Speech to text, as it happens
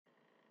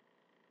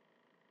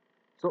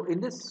So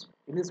in this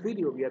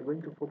video, we are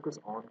going to focus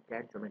on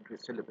CAD geometry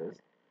syllabus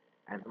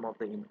and some of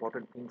the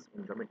important things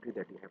in geometry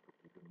that you have to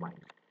keep in mind.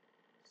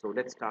 So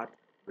let's start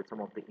with some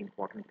of the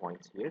important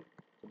points here.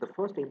 So the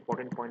first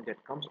important point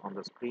that comes on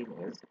the screen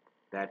is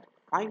that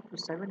 5 to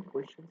 7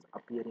 questions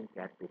appear in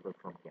CAD paper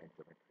from CAD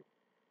geometry.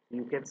 So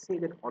you can say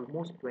that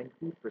almost 20%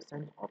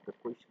 of the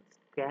questions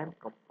can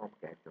come from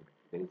CAD geometry.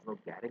 There is no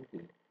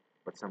guarantee,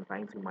 but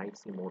sometimes you might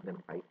see more than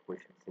 5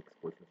 questions, 6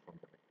 questions from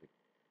geometry.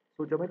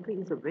 So geometry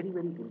is a very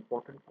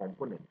important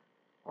component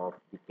of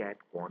the CAD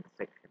quant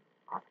section.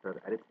 After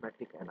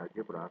arithmetic and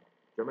algebra,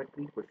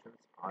 geometry questions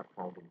are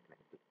found in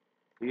plenty.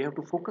 So you have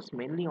to focus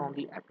mainly on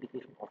the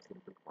application of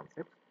simple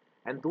concepts,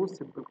 and those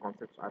simple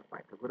concepts are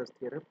Pythagoras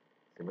theorem,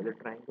 similar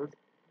triangles,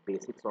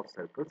 basics of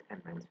circles,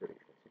 and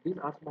mensuration. So these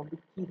are some of the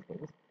key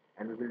things,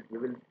 and we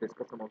will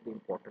discuss some of the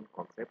important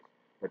concepts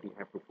that you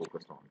have to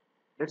focus on.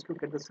 Let's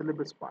look at the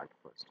syllabus part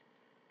first.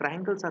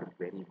 Triangles are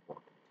very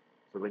important.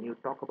 So when you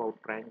talk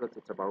about triangles,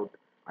 it's about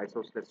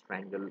isosceles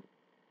triangle,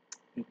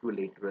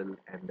 equilateral,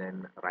 and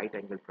then right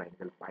angle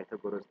triangle,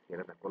 Pythagoras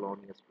theorem,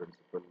 Apollonius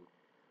principle,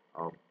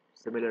 uh,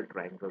 similar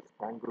triangles,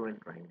 congruent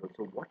triangles.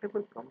 So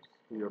whatever comes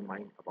to your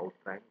mind about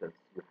triangles,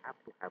 you have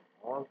to have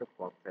all the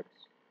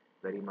concepts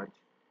very much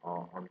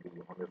on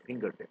your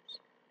fingertips.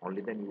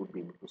 Only then you would be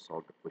able to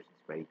solve the questions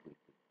very quickly.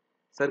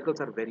 Circles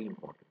are very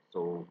important.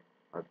 So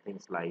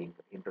things like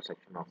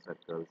intersection of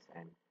circles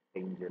and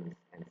tangents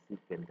and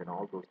secants and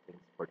all those things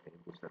pertain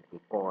to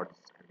circle, chords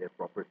and their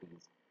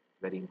properties,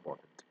 very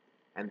important.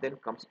 And then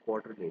comes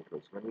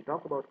quadrilaterals. When we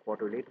talk about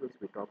quadrilaterals,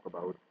 we talk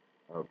about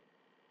uh,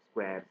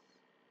 squares,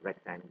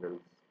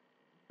 rectangles,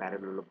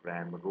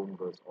 parallelogram,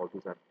 rhombus, all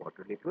these are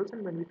quadrilaterals.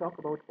 And when we talk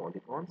about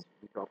polygons,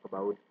 we talk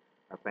about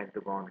a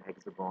pentagon,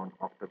 hexagon,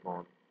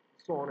 octagon,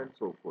 so on and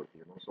so forth.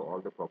 So all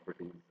the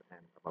properties and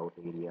about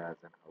areas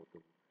and how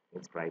to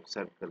inscribe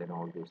circle and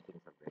all those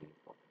things are very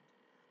important.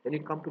 Then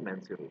you come to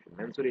mensuration.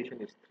 Mensuration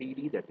is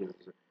 3D, that is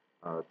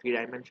 3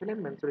 dimension,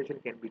 and mensuration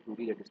can be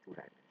 2D, that is 2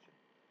 dimension.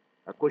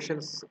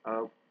 Questions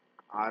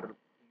are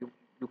you,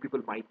 you people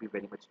might be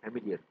very much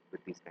familiar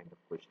with these kind of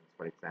questions.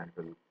 For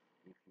example,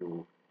 if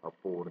you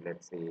pour,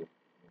 let's say,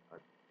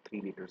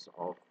 3 liters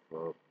of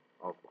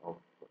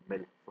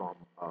milk from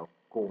a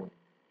cone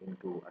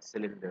into a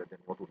cylinder, then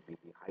what would be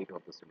the height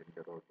of the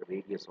cylinder or the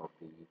radius of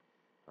the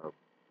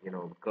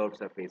curved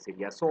surface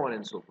area, so on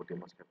and so forth. You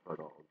must have heard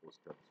all those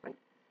terms, right?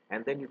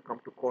 And then you come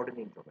to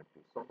coordinate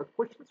geometry. So the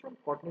questions from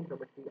coordinate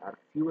geometry are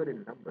fewer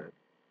in number.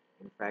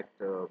 In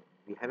fact,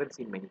 we haven't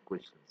seen many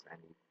questions, and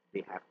if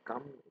they have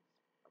come,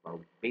 it's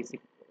about basic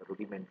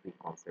rudimentary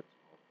concepts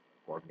of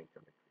coordinate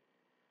geometry.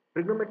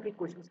 Trigonometry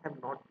questions have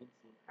not been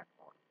seen at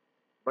all,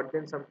 but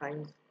then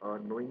sometimes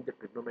knowing the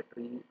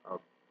trigonometry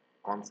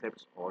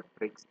concepts or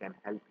tricks can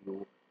help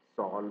you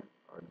solve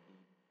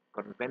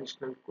the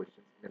conventional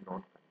questions in a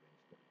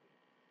non-conventional way.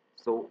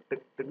 So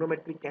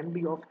trigonometry can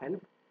be of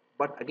help,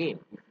 but again,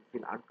 if you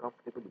feel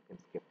uncomfortable, you can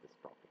skip this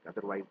topic.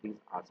 Otherwise, these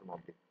are some of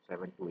the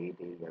 7 to 8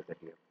 areas that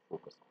you have to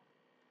focus on.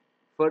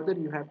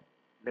 Further,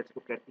 let's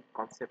look at the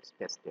concepts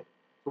tested.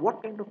 So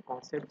what kind of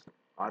concepts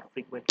are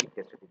frequently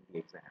tested in the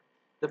exam?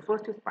 The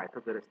first is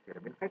Pythagoras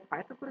theorem. In fact,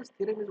 Pythagoras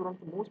theorem is one of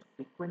the most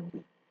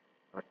frequently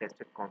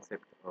tested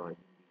concept in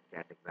the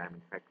CAT exam.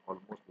 In fact,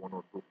 almost 1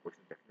 or 2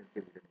 questions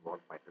definitely will involve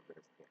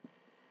Pythagoras theorem.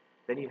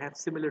 Then you have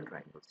similar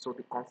triangles. So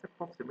the concept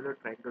of similar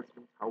triangles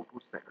means how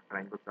two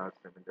triangles are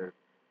similar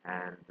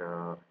and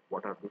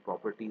what are the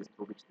properties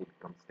through which they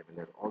become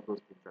similar. All those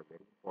things are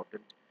very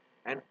important.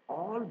 And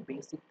all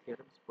basic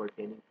theorems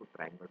pertaining to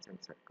triangles and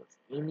circles.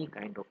 Any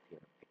kind of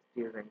theorem,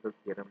 exterior angle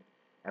theorem,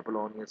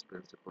 Apollonius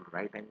principle,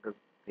 right angle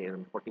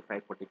theorem,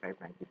 45, 45,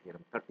 90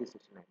 theorem, 30, 60,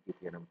 90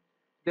 theorem.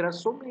 There are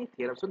so many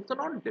theorems, so it's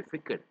not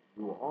difficult.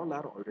 You all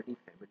are already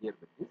familiar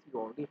with this. You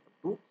only have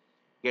to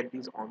get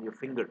these on your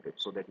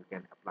fingertips so that you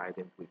can apply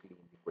them quickly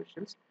in the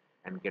questions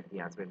and get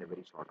the answer in a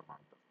very short amount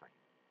of time.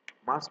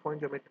 Mass point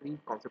geometry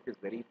concept is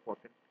very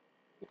important.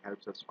 It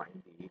helps us find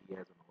the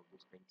areas and all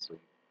those things. So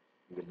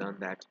you will learn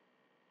that.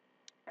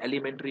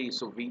 Elementary,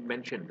 so we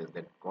mentioned this,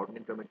 that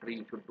coordinate geometry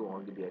you should do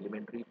only the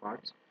elementary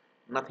parts.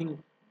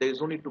 Nothing, there is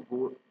no need to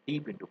go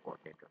deep into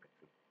coordinate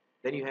geometry.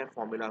 Then you have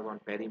formulas on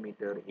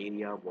perimeter,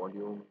 area,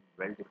 volume,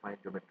 well-defined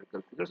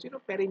geometrical figures.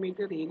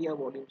 Perimeter, area,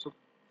 volume. So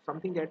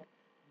something that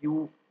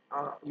you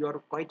are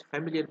quite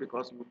familiar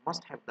because you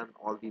must have done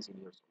all these in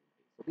your school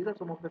days. So these are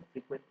some of the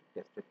frequently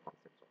tested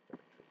concepts of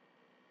geometry.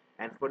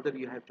 And further,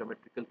 you have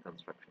geometrical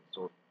construction.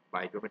 So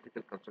by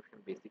geometrical construction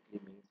basically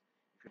means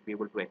you should be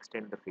able to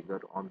extend the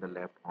figure on the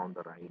left, on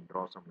the right,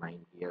 draw some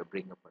line here,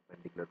 bring a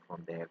perpendicular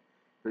from there.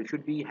 So you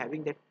should be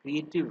having that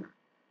creative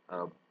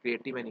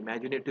and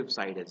imaginative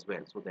side as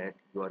well, so that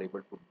you are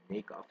able to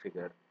make a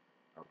figure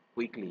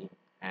quickly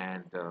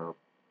and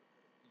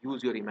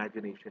use your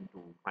imagination to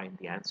find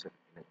the answer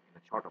in a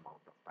short amount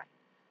of time.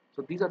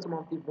 So these are some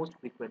of the most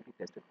frequently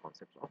tested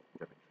concepts of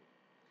geometry.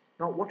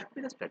 Now, what should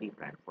be the study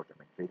plan for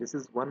geometry? This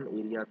is one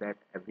area that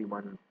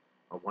everyone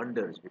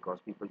wonders, because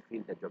people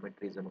feel that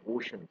geometry is an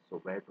ocean. So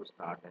where to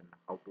start and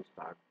how to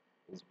start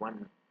is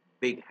one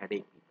big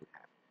headache people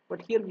have.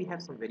 But here we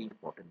have some very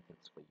important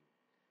things for you.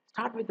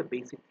 Start with the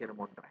basic theorem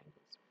on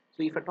triangles.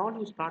 So if at all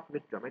you start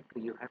with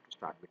geometry, you have to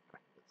start with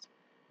triangles.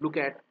 Look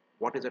at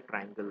what is a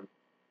triangle,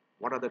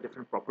 what are the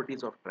different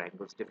properties of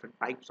triangles, different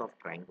types of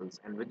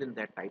triangles, and within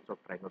that types of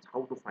triangles,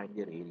 how to find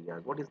their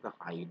areas, what is the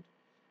height,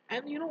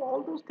 and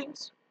all those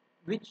things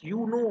which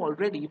you know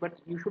already, but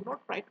you should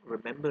not try to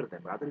remember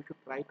them. Rather, you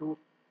should try to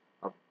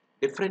uh,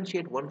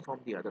 differentiate one from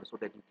the other so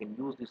that you can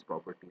use these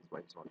properties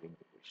while solving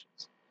the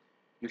questions.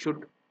 You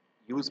should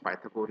use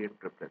Pythagorean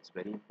triplets,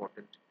 very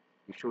important.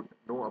 You should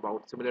know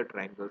about similar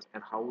triangles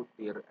and how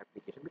their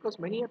application, because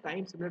many a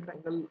time similar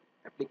triangle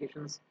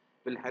applications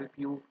will help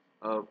you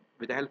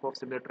with the help of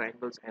similar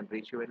triangles and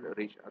ratio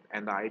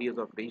and the ideas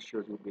of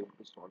ratios. You'll be able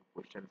to solve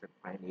questions and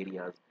find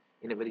areas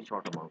in a very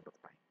short amount of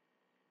time.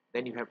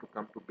 Then you have to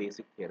come to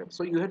basic theorems.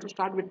 So you have to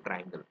start with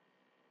triangle.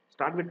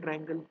 Start with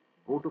triangle,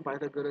 go to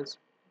Pythagoras,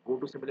 go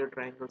to similar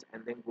triangles,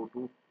 and then go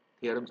to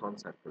theorems on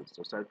circles.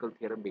 So circle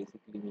theorem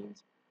basically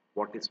means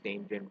what is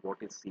tangent, what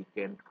is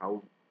secant,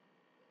 how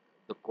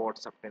the chord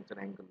subtends an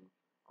angle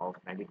of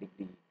 90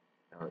 degree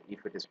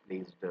if it is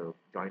placed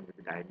joined with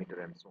the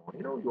diameter and so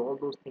on. All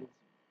those things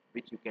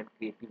which you can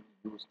creatively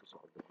use to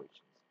solve the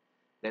questions.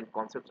 Then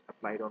concepts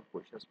applied on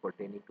questions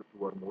pertaining to two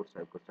or more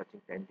circles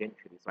touching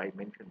tangentially. So I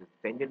mentioned this.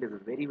 Tangent is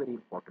a very, very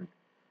important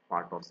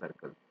part of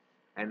circle.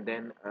 And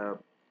then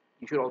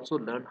you should also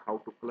learn how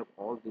to club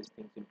all these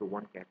things into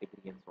one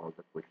category and solve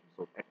the question.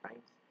 So at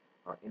times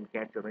in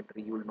CAD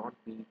geometry, you will not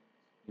be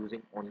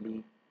using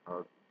only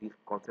the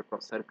concept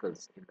of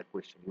circles in the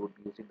question. You would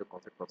be using the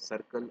concept of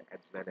circle as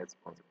well as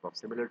concept of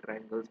similar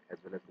triangles as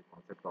well as the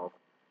concept of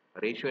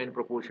ratio and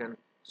proportion.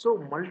 So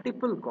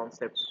multiple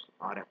concepts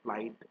are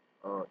applied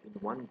in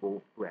one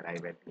go to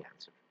arrive at the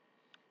answer.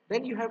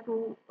 Then you have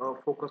to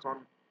focus on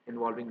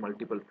involving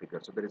multiple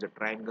figures. So there is a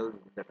triangle,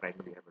 within the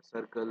triangle you have a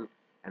circle,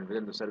 and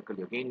within the circle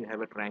again you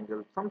have a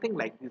triangle, something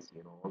like this.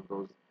 All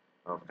those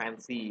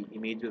fancy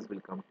images will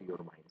come to your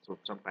mind. So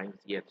sometimes,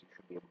 yes, you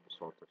should be able to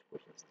solve such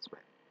questions as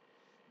well.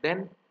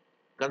 Then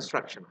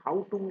construction,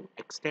 how to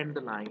extend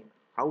the line,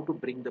 how to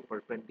bring the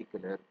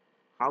perpendicular,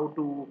 how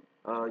to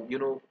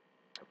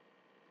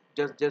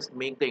just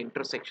make the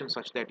intersection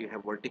such that you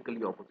have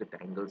vertically opposite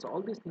angles.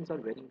 All these things are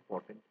very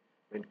important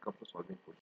when it comes to solving questions.